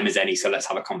good a time as any. So let's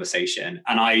have a conversation.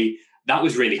 And that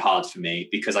was really hard for me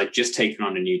because I'd just taken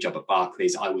on a new job at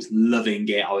Barclays. I was loving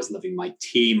it. I was loving my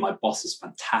team. My boss is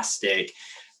fantastic.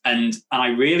 And I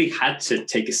really had to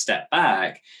take a step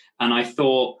back. And I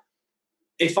thought,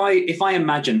 if I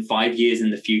imagine 5 years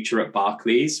in the future at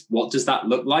Barclays, what does that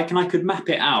look like? And I could map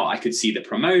it out. I could see the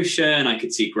promotion. I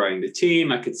could see growing the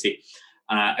team. I could see,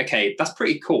 okay, that's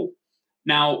pretty cool.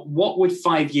 Now, what would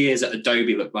 5 years at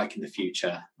Adobe look like in the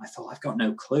future? I thought, I've got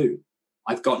no clue.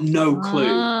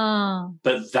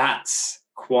 But that's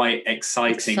quite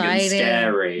exciting and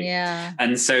scary. Yeah.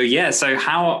 And so, so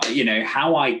how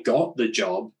I got the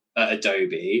job at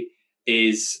Adobe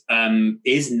is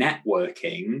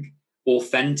networking,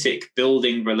 authentic,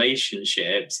 building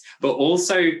relationships, but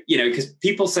also, because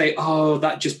people say, oh,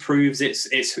 that just proves it's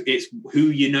who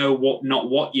you know, not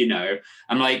what you know.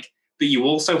 I'm like, but you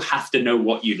also have to know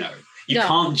what you know. You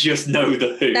can't just know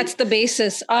the who. That's the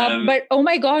basis. But oh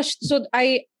my gosh, so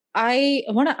I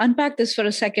want to unpack this for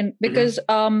a second because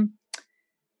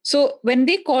so when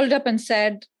they called up and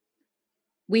said,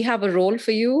 we have a role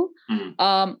for you,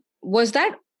 was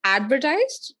that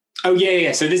advertised? Oh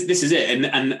yeah. So this is it,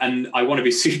 and I want to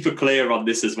be super clear on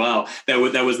this as well. There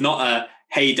was not a,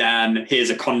 hey Dan, here's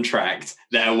a contract.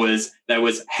 There was,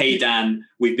 hey Dan,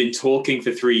 we've been talking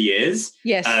for 3 years.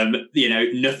 Yes.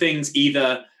 Nothing's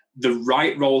either the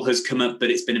right role has come up,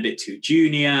 but it's been a bit too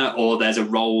junior, or there's a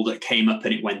role that came up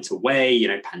and it went away,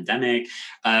 pandemic.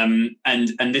 And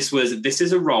this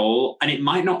is a role, and it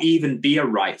might not even be a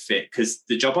right fit because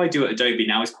the job I do at Adobe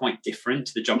now is quite different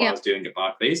to the job I was doing at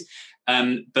Barclays.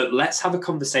 But let's have a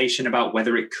conversation about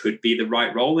whether it could be the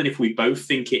right role. And if we both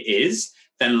think it is,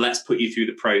 then let's put you through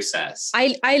the process.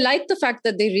 I like the fact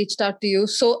that they reached out to you.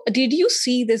 So did you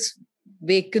see this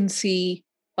vacancy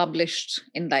published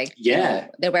in their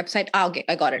website? Okay,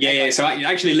 I got it. Yeah. So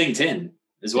actually LinkedIn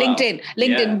as well. LinkedIn.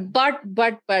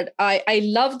 Yeah. But I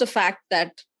love the fact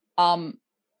that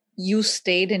you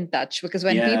stayed in touch, because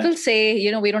when people say,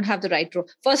 we don't have the right role.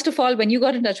 First of all, when you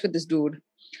got in touch with this dude,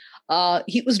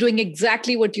 he was doing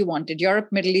exactly what you wanted: Europe,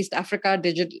 Middle East, Africa,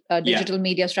 digital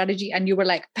media strategy. And you were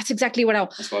like, that's exactly what I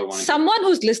want. That's what I wanted. Someone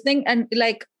who's listening, and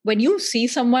like, when you see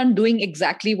someone doing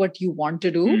exactly what you want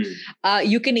to do,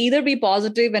 you can either be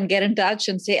positive and get in touch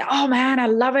and say, oh man, I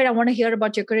love it. I want to hear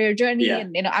about your career journey. Yeah.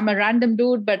 And, I'm a random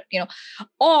dude, but,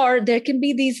 or there can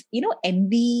be these,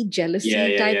 envy,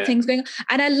 jealousy type things going on.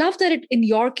 And I love that in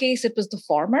your case, it was the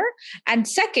former. And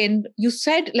second, you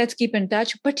said, let's keep in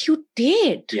touch, but you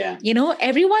did. Yeah.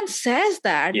 Everyone says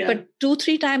that, but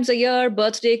 2-3 times a year,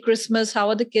 birthday, Christmas, how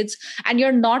are the kids? And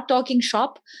you're not talking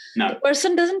shop. No. The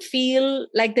person doesn't feel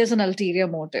like there's an ulterior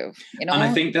motive, And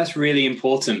I think that's really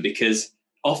important, because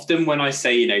often when I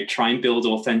say, try and build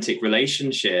authentic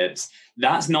relationships,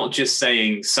 that's not just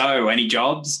saying, so any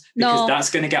jobs? Because that's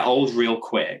going to get old real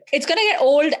quick. It's going to get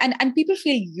old and people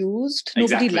feel used.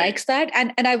 Nobody likes that.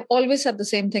 And I've always said the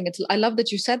same thing. I love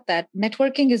that you said that.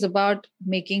 Networking is about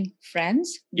making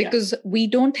friends, because we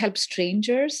don't help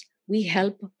strangers. We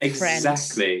help friends.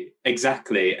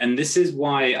 Exactly. And this is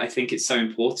why I think it's so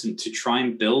important to try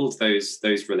and build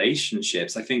those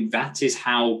relationships. I think that is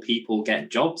how people get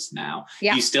jobs now.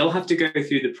 Yeah. You still have to go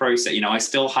through the process. I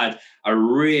still had a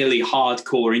really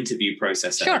hardcore interview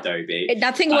process at Adobe.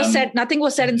 Nothing was set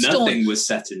in stone. Nothing was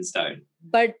set in stone.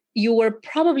 But you were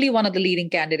probably one of the leading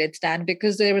candidates, Dan,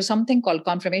 because there was something called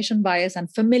confirmation bias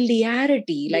and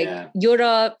familiarity. You're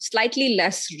a slightly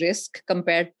less risk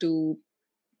compared to,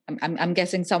 I'm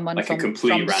guessing, someone like from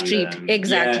the street.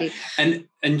 Exactly. Yeah.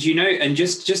 And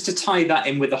just to tie that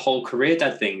in with the whole career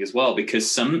dad thing as well, because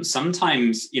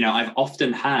sometimes, I've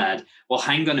often had, well,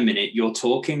 hang on a minute, you're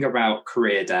talking about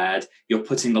career dad, you're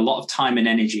putting a lot of time and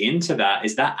energy into that.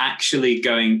 Is that actually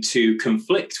going to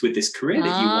conflict with this career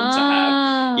that you want to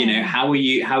have? How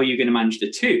are you going to manage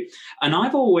the two? And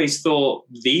I've always thought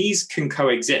these can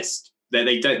coexist.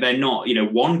 They're not,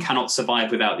 one cannot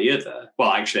survive without the other.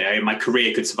 Well, actually, my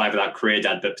career could survive without career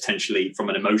dad, but potentially from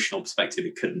an emotional perspective,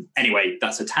 it couldn't. Anyway,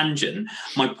 that's a tangent.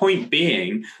 My point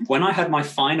being, when I had my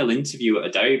final interview at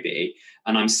Adobe,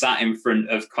 and I'm sat in front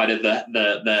of kind of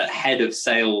the head of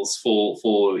sales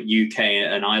for UK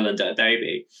and Ireland at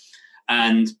Adobe,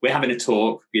 and we're having a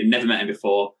talk. We'd never met him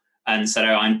before, and said,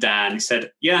 "Oh, I'm Dan." He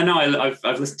said, "Yeah, no,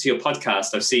 I've listened to your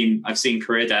podcast. I've seen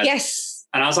Career Dad." Yes.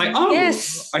 And I was like, "Oh,"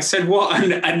 yes. I said, "What?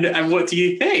 And what do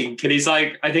you think?" And he's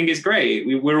like, "I think it's great.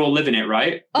 We're all living it,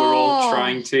 right? We're all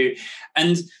trying to,"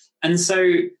 and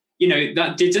so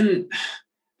that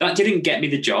didn't get me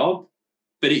the job,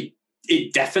 but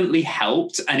it definitely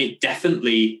helped, and it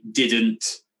definitely didn't.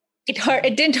 It hurt.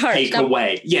 It didn't hurt. Take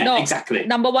away. Yeah, no, exactly.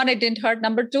 Number one, it didn't hurt.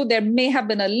 Number two, there may have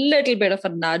been a little bit of a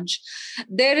nudge.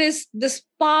 There is this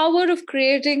power of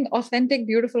creating authentic,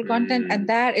 beautiful content. And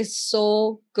that is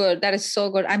so good. That is so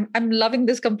good. I'm loving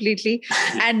this completely.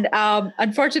 And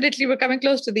unfortunately, we're coming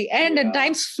close to the end and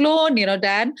time's flown,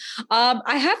 Dan.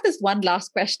 I have this one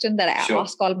last question that I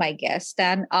ask all my guests.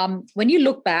 And when you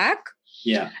look back,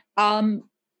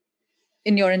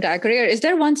 in your entire career, is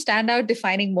there one standout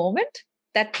defining moment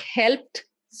that helped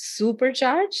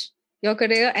supercharge your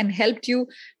career and helped you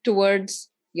towards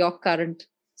your current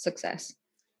success?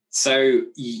 So,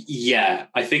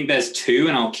 I think there's two,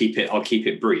 and I'll keep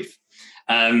it brief.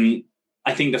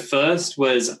 I think the first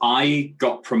was I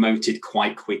got promoted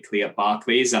quite quickly at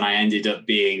Barclays, and I ended up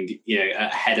being, a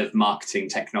head of marketing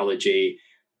technology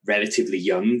relatively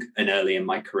young and early in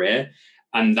my career.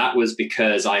 And that was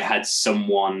because I had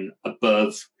someone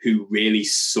above who really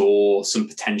saw some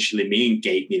potential in me and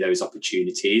gave me those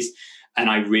opportunities. And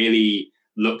I really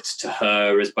looked to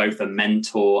her as both a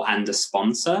mentor and a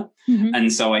sponsor. Mm-hmm.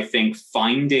 And so I think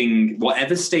finding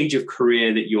whatever stage of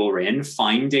career that you're in,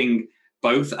 finding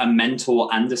both a mentor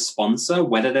and a sponsor,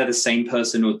 whether they're the same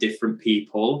person or different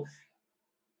people,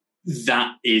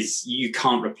 you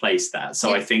can't replace that.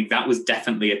 So I think that was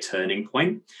definitely a turning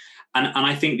point. And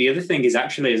I think the other thing is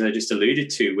actually, as I just alluded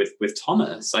to with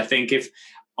Thomas, I think if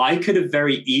I could have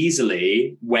very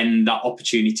easily, when that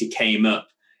opportunity came up,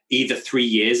 either 3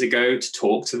 years ago to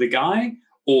talk to the guy,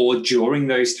 or during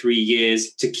those 3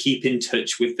 years to keep in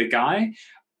touch with the guy,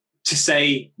 to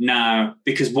say, no,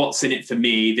 because what's in it for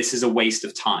me? This is a waste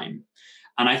of time.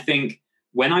 And I think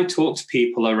when I talk to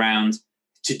people around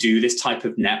to do this type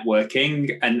of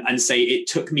networking and say it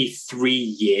took me 3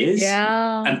 years,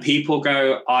 and people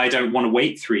go, I don't want to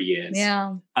wait 3 years.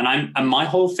 Yeah. And my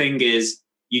whole thing is,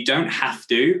 you don't have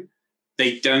to.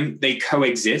 They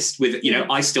coexist with,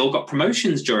 I still got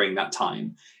promotions during that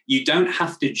time. You don't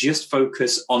have to just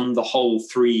focus on the whole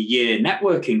 3-year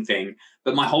networking thing.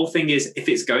 But my whole thing is, if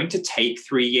it's going to take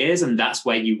 3 years and that's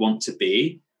where you want to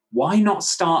be, why not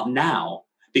start now?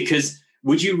 Because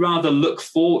would you rather look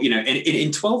for,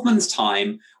 in 12 months'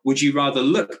 time, would you rather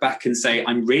look back and say,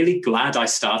 I'm really glad I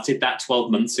started that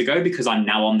 12 months ago because I'm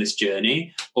now on this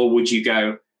journey? Or would you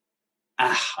go,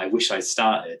 I wish I'd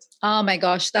started? Oh my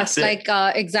gosh, that's like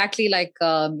exactly like,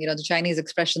 the Chinese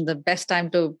expression, the best time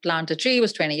to plant a tree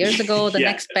was 20 years ago. The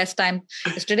next best time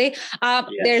is today.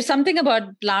 There's something about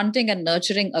planting and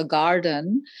nurturing a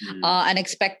garden and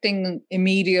expecting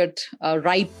immediate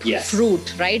ripe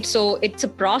fruit, right? So it's a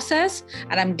process,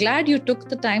 and I'm glad you took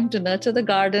the time to nurture the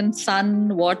garden,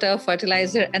 sun, water,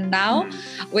 fertilizer. And now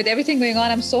with everything going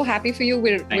on, I'm so happy for you.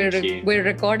 We're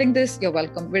recording this. You're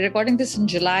welcome. We're recording this in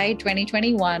July 2021.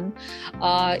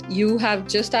 You have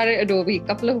just started Adobe a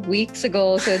couple of weeks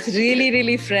ago, so it's really,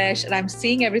 really fresh. And I'm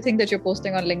seeing everything that you're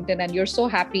posting on LinkedIn, and you're so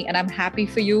happy, and I'm happy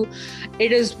for you.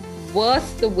 It is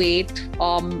worth the wait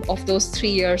of those 3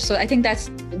 years. So I think that's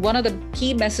one of the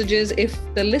key messages. If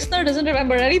the listener doesn't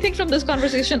remember anything from this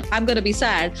conversation, I'm going to be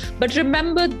sad. But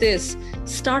remember this: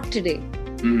 start today.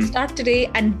 Start today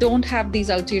and don't have these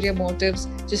ulterior motives.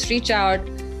 Just reach out,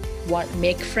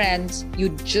 make friends. You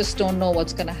just don't know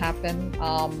what's going to happen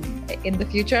in the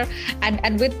future.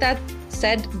 And with that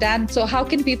said, Dan, so how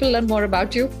can people learn more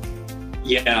about you?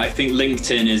 Yeah, I think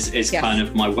LinkedIn is kind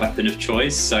of my weapon of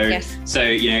choice. So,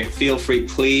 feel free,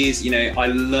 please. I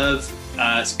love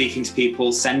speaking to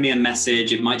people. Send me a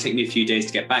message. It might take me a few days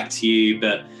to get back to you,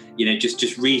 but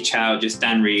just reach out. Just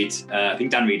Dan Reed. I think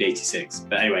Dan Reed 86.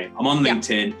 But anyway, I'm on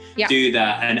LinkedIn. Do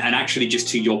that. And actually, just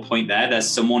to your point there's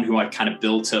someone who I've kind of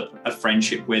built up a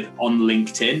friendship with on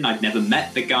LinkedIn. I've never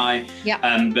met the guy,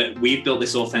 but we've built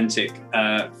this authentic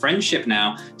friendship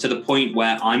now to the point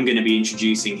where I'm going to be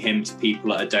introducing him to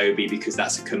people at Adobe because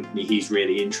that's a company he's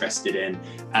really interested in.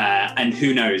 And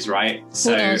who knows, right?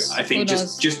 So I think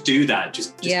just do that.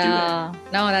 Just do it. No,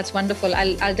 that's wonderful.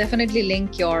 I'll definitely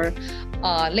link your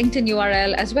LinkedIn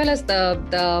URL as well as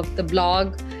the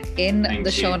blog in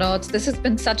the show notes. This has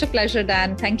been such a pleasure,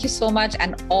 Dan. Thank you so much,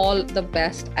 and all the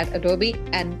best at Adobe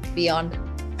and beyond.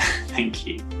 Thank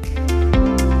you.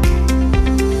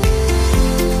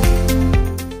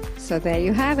 So there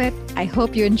you have it. I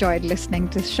hope you enjoyed listening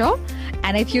to the show.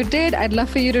 And if you did, I'd love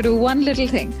for you to do one little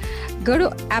thing. Go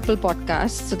to Apple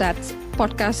Podcasts, so that's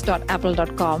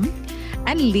podcast.apple.com,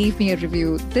 and leave me a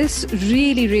review. This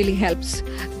really, really helps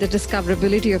the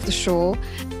discoverability of the show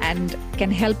and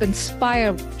can help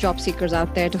inspire job seekers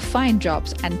out there to find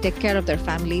jobs and take care of their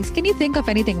families. Can you think of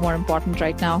anything more important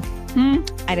right now?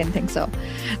 I didn't think so.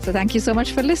 So thank you so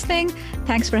much for listening.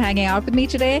 Thanks for hanging out with me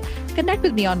today. Connect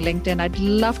with me on LinkedIn. I'd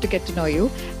love to get to know you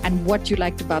and what you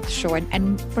liked about the show.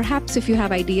 And perhaps if you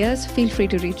have ideas, feel free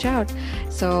to reach out.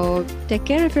 So take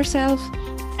care of yourself.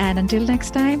 And until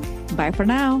next time, bye for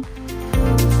now.